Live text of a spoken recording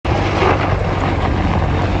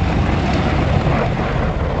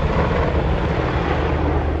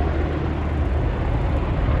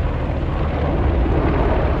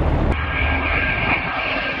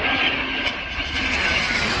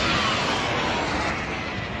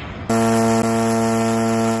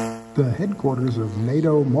The headquarters of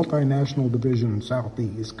NATO Multinational Division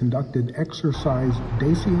Southeast conducted Exercise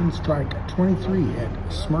Dacian Strike 23 at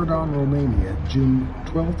Smardan, Romania, June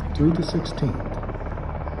 12th through the 16th.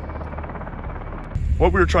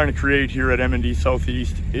 What we're trying to create here at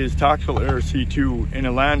MND-Southeast is tactical air C2 in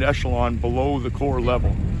a land echelon below the core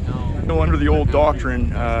level. Under the old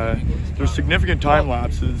doctrine, there's significant time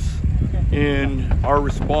lapses in our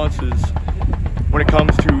responses when it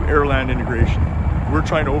comes to air-land integration. We're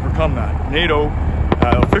trying to overcome that. NATO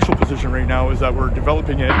official position right now is that we're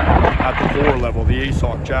developing it at the core level, the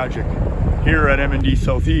ASOC JAGIC. Here at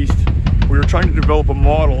MND-Southeast, we're trying to develop a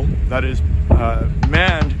model that is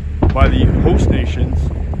manned by the host nations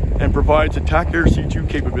and provides attack air C2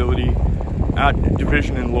 capability at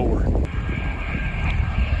division and lower.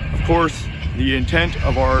 Of course, the intent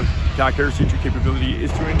of our attack air C2 capability is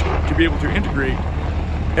to be able to integrate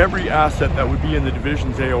every asset that would be in the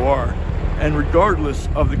division's AOR, and regardless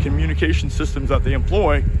of the communication systems that they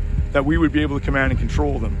employ, that we would be able to command and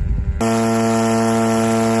control them.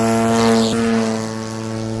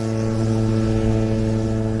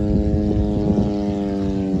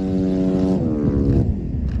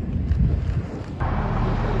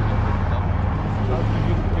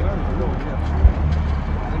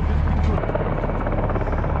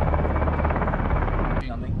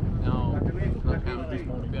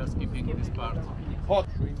 We are skipping this part. Hot.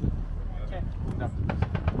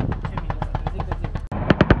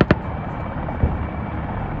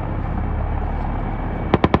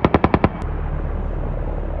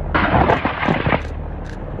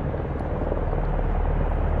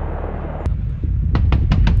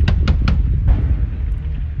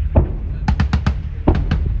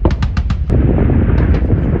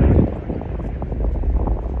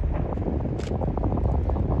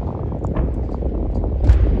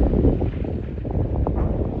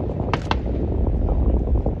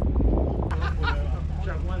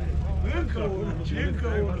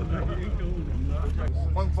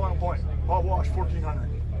 One final point. Hot wash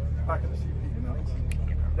 1400. Back in the CP.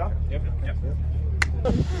 Yeah? Yep.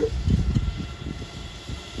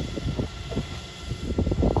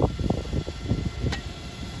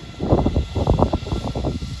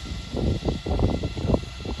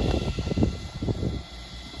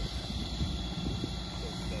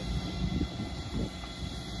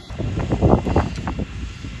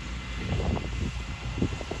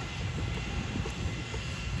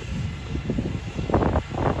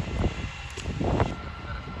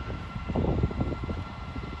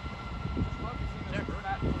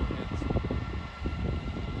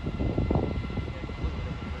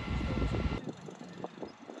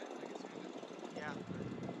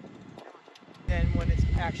 Then when it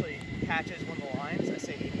actually catches one of the lines, I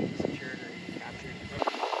say 80 secured or 80 captured.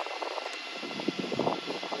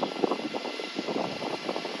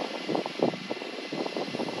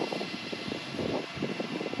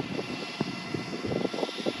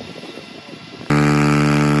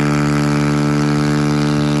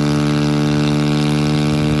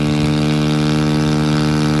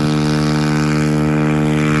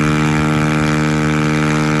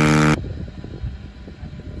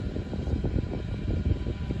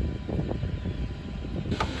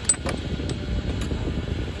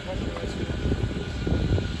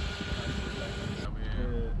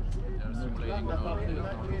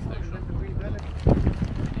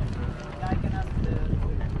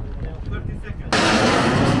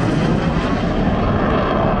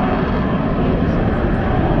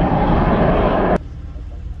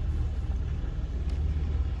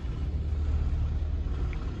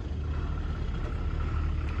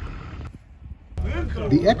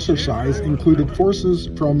 The exercise included forces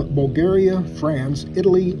from Bulgaria, France,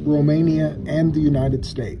 Italy, Romania, and the United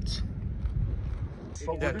States.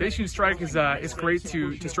 The Dacian Strike is great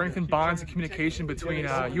to strengthen bonds and communication between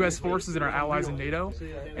U.S. forces and our allies in NATO,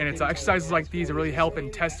 and it's exercises like these that really help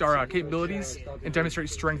and test our capabilities and demonstrate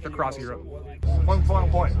strength across Europe. One final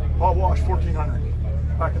point. Hot wash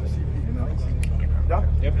 1400. Back in the CP. Yeah?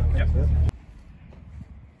 Yep.